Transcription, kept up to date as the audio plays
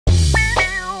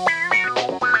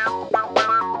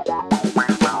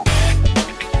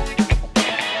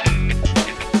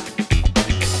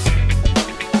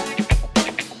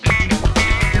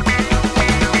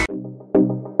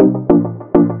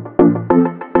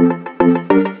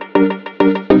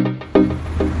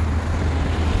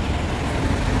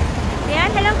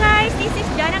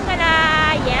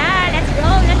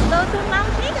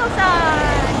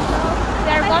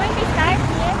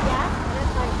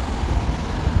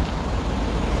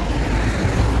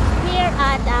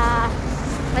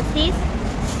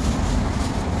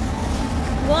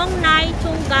Mai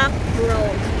Tunggak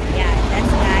Road. Yeah,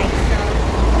 that's right. So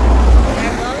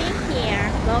we're going here,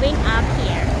 going up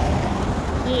here.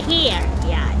 Here.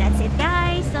 Yeah, that's it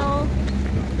guys. So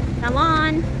come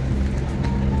on.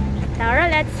 Tara,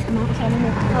 let's.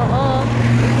 Oo.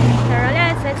 Tara,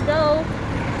 let's go.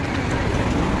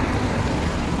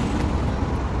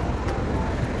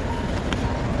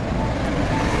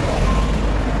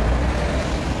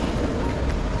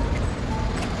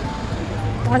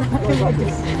 Come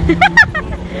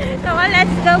on,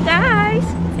 let's go guys.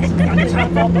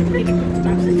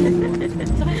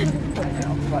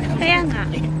 Kaya nga.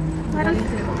 Parang,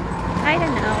 I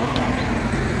don't know.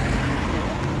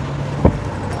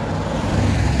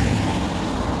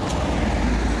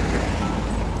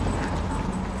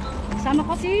 Sama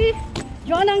ko si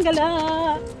JonangGala.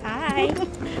 Hi.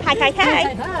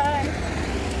 Hi.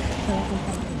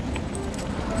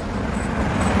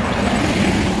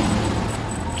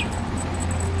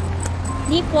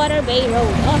 Deepwater Bay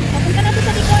Road. Oh, papunta na po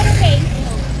sa Deepwater Bay.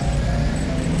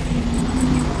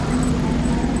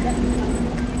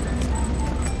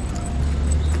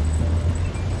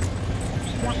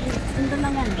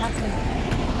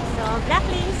 So,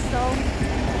 Blacklist. So,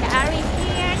 the area is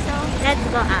here. So, let's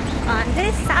go up on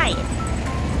this side.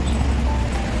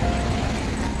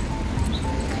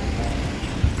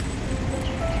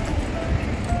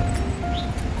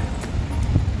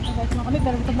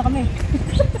 Pero gutom na kami.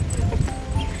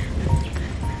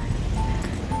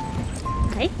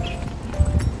 Okay.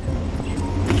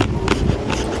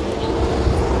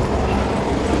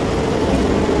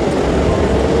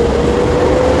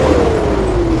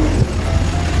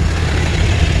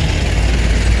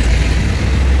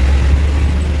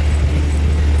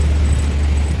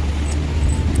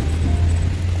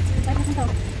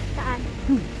 Saan?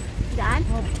 Saan?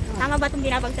 Tama ba itong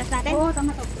binabagtas natin? Oo,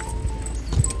 tama to.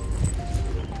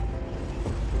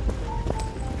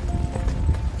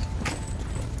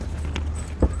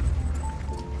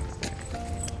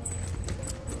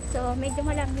 So, medyo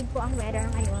malamig po ang weather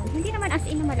ngayon. Hindi naman as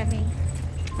in na malamig.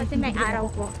 Kasi may araw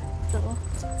po. So,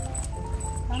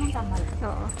 Tama lang.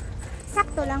 oo.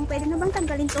 Sakto lang. Pwede na bang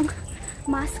tanggalin tong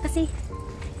mask? Kasi,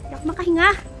 hindi ako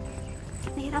makahinga.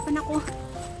 Nahirapan ako.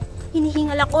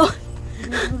 Hinihingal ako.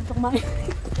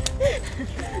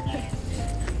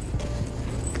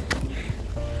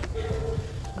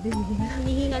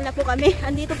 Hinihingal na po kami.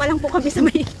 Andito pa lang po kami sa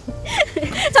may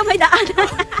sa may daan.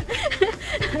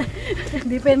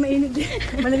 Hindi pa yan mainit.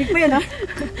 Malamig pa yan ha.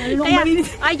 Kaya,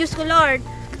 ay Diyos ko Lord.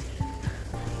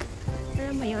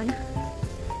 Alam mo yun.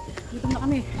 Gutom na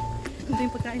kami. Gutom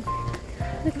yung pagkain.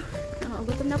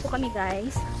 Gutom na po kami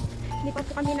guys. Hindi pa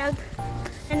po kami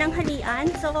nananghalian.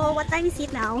 So, what time is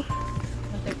it now?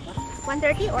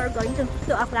 1:30 or going to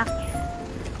 2 o'clock?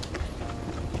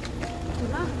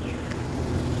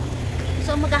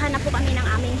 So, maghahanap po kami ng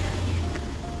aming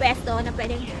pwesto na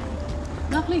pwedeng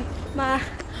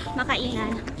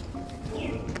makainan.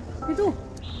 Ito.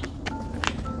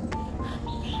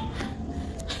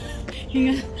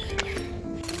 Hinga.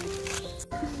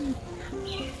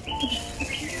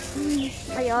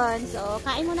 Ayun. So,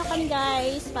 kain muna kami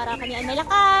guys para kami ay may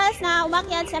lakas na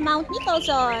umakyat sa Mount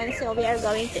Nicholson. So, we are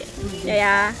going to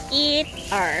eat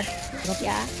our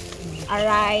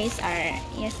rice,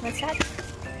 yes, what's that?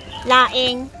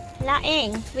 Laing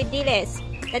with diles.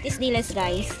 That is diles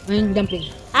guys. Ayun, dumpling.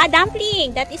 Ah,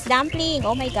 dumpling. That is dumpling.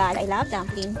 Oh my god, I love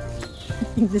dumpling.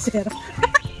 Desero.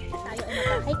 Tayo ay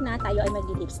makahike na, tayo ay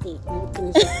mag-lipstick.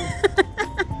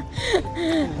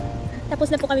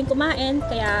 Tapos na po kami kumain,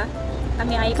 kaya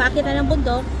kami ay paakyat na ng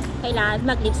bundok. Kailangan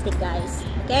mag-lipstick guys.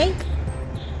 Okay?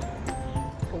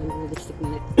 Lipstick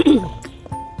na.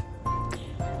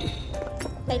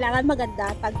 Kailangan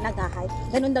maganda pag nag-hike.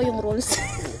 Ganun daw yung rules.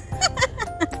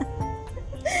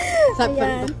 Sabi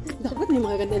pa dapat may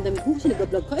mga ganda ang damit mo kasi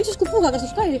nag-vlog ka. Ay, sus ko po,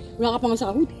 kakasus ka eh. Wala ka pang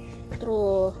sahod.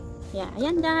 True. Yeah,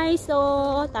 ayan guys. So,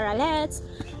 tara, let's.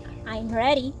 I'm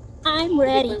ready. I'm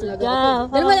ready to go.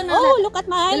 Oh, look at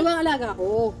my. Dalawang alaga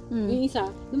ako. Yung isa,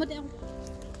 dumating ako.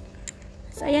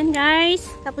 So, ayan guys.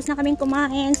 Tapos na kaming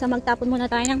kumain. So, magtapon muna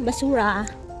tayo ng basura.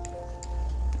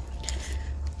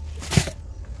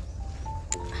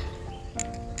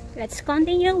 Let's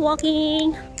continue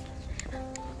walking.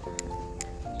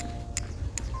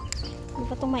 Ano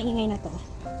pa itong maingay na to?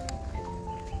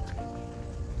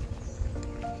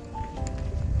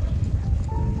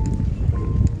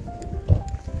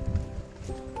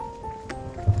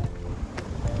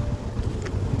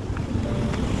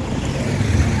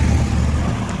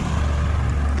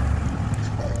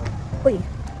 Uy.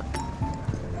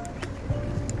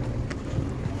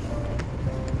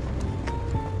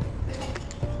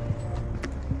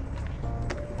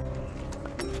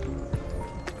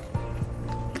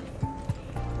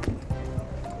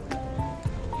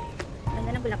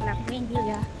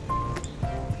 Yeah.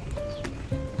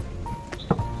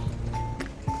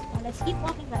 So, let's keep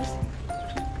walking, guys.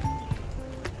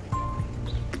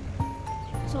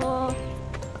 So,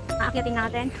 aakyatin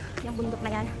natin yung bundok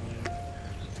na yan.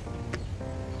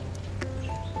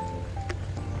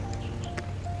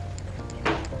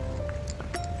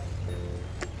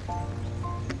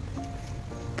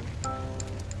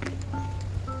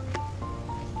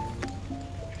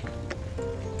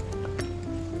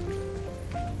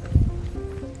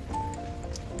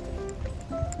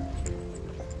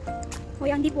 O,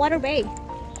 yung Deepwater Bay.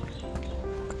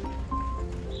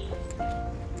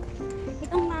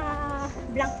 Itong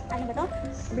blank, ano ba to?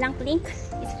 Blank link.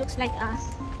 It looks like a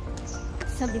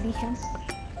subdivision.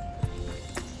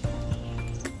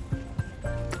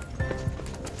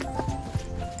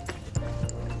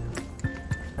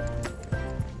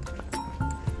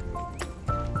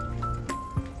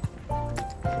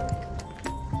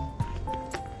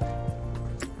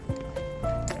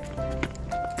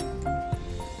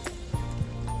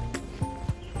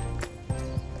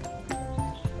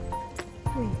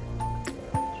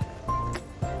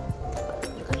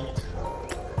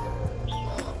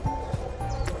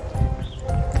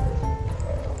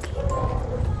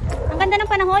 Ang ganda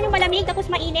ng panahon, yung malamig tapos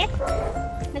mainit.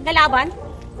 Naglalaban.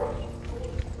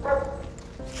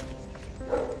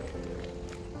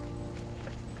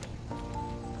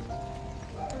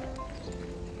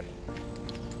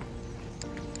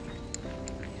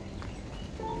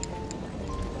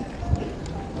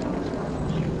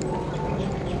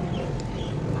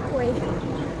 Wait.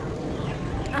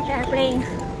 Ang airplane.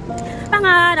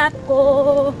 Pangarap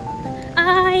ko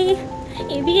ay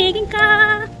ibigin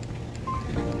ka.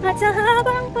 At sa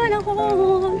habang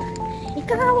panahon,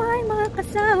 ikaw ay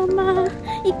makasama,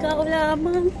 ikaw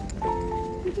lamang.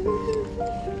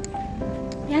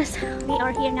 Yes, we are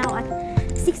here now at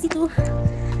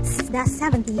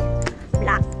 62-70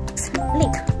 blocks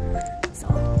link. So,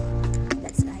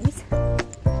 that's nice.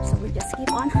 So, we'll just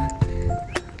keep on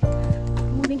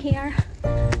moving here.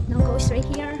 Now go straight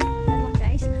here. That one,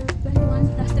 guys. 21,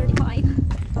 that's 35.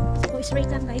 So, go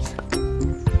straight lang, guys.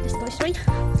 Just go straight.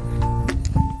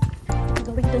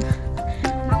 Going to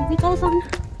Mount Nicholson.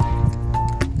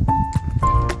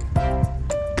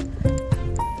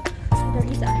 So there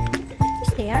is a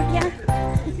stair here.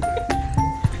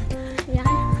 Yan.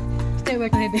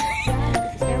 Stairway to heaven.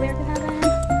 Stairway to heaven.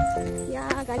 Yeah,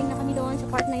 galing na kami doon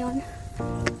sa part na yon.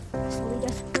 So we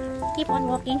just keep on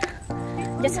walking.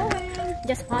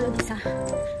 Just follow this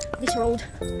road.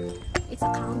 It's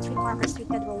a country park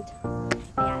restricted road.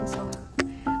 Ayan, so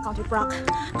country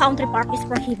park is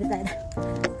prohibited.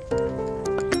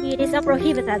 It is a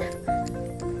prohibited.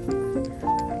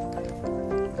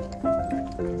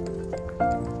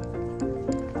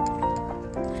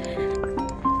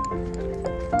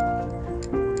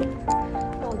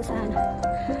 Oh, the sun.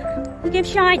 You keep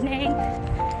shining.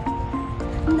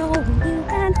 No, you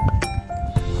can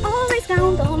always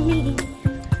count on me.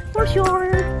 For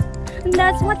sure.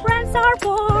 That's what friends are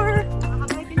for.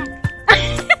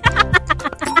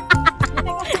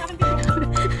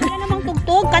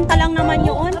 Kanta lang naman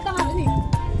yun.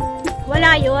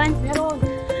 Wala yun. Meron.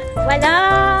 Wala.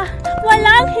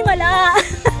 Walang himala.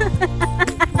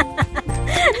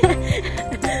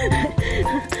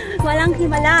 Walang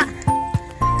himala.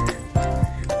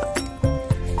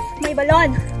 May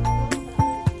balon.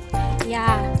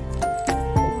 Yeah.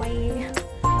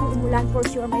 Kung umulan, for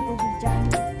sure may tubig dyan.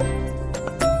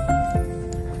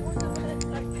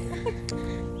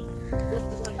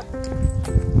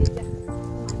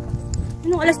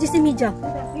 Anong alas 10:30?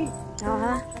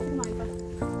 Ah.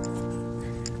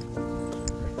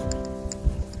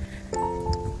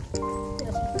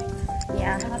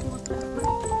 Yeah.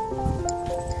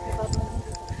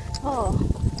 Oh.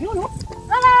 Yun, no?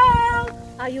 Hello!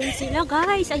 Ayun sila,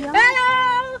 guys. Ayun. Hello!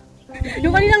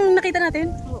 Yung kaninang nakita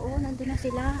natin? Oo, nandun na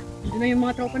sila. Nandun na yung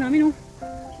mga tropa namin, oh.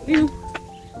 Ayun, oh.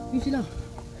 Yun sila.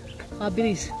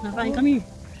 Kabilis. Nakain kami.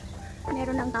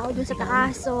 Meron ng tao dun sa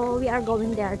taas, so we are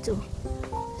going there too.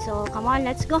 So come on,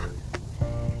 let's go.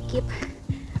 Keep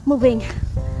moving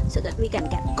so that we can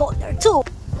go there too.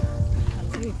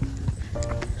 Okay.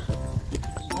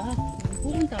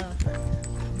 Pupunta.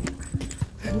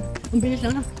 Ang bilis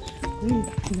lang, ah. Ganda.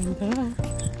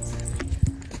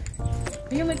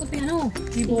 Ayun, may kunting ano.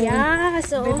 Yeah,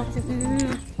 so yun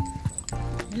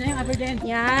na yung Aberdeen.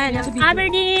 yan, ang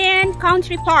Aberdeen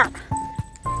Country Park.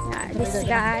 Yeah, this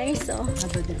guy, so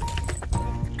Aberdeen.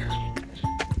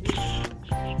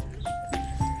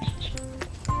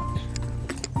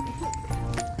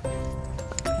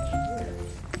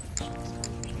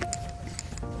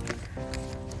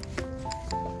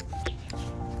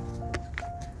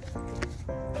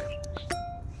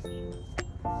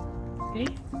 Okay.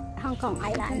 Hong Kong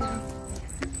Island.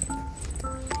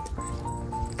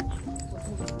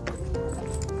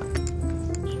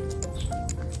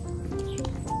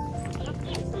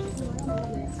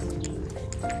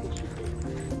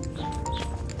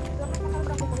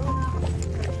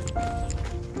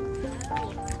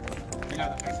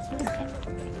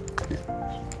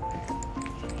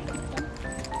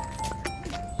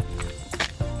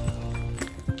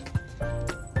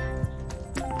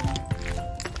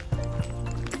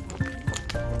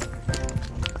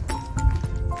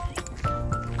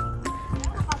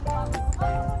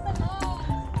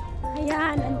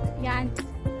 Yan.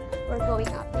 We're going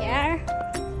up there.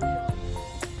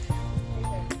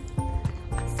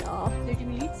 So 30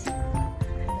 minutes.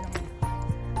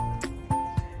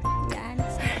 yan.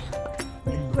 So,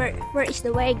 where is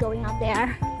the way going up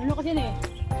there? Ano kasi eh?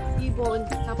 Ibon.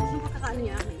 Tapos yung pagkakaano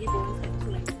niya, may ibon.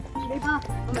 May iba.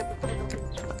 May pagkakaano.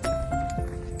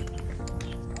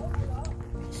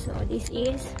 So this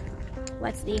is,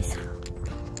 what's this?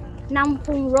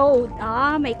 Nampung Road.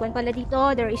 May kwan pala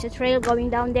dito. There is a trail going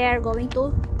down there, going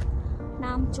to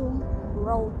Nampung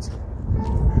Road.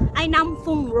 Ay,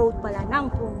 Nampung Road pala.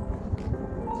 Nampung.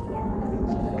 Yan.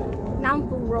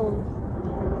 Nampung Road.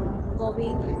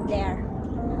 Going there.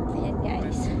 Ayan,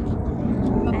 guys.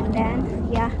 And then,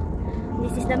 yeah.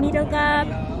 This is the middle gap.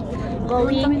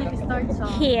 Going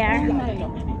here.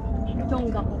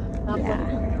 Chonggak. Tapos,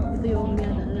 Yeah. ito yung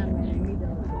middle.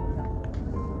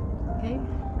 Okay.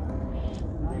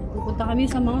 Pupunta kami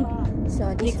sa Mount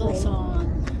So this way. Nicholson.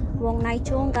 Wong Nai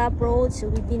Chung Gap Road. So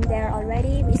we've been there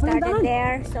already. We started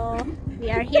there. So we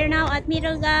are here now at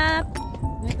Middle Gap.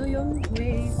 Ito yung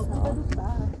way. Pagpunta doon sa.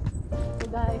 So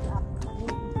guys,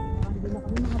 hindi na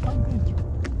kami makapag-video.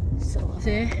 So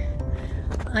Kasi,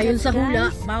 ayon sa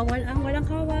hula, guys, bawal ang walang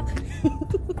hawak.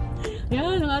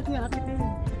 Yan, ang ating ating.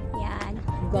 yan.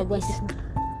 Gagawin na.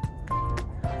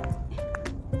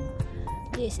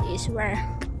 This is where.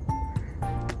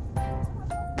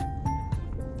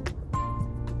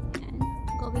 Yan.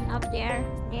 Going up there.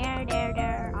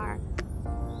 There are.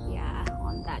 Yeah,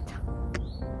 on that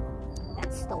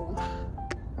stone.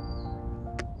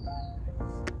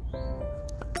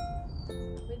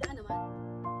 May daan naman.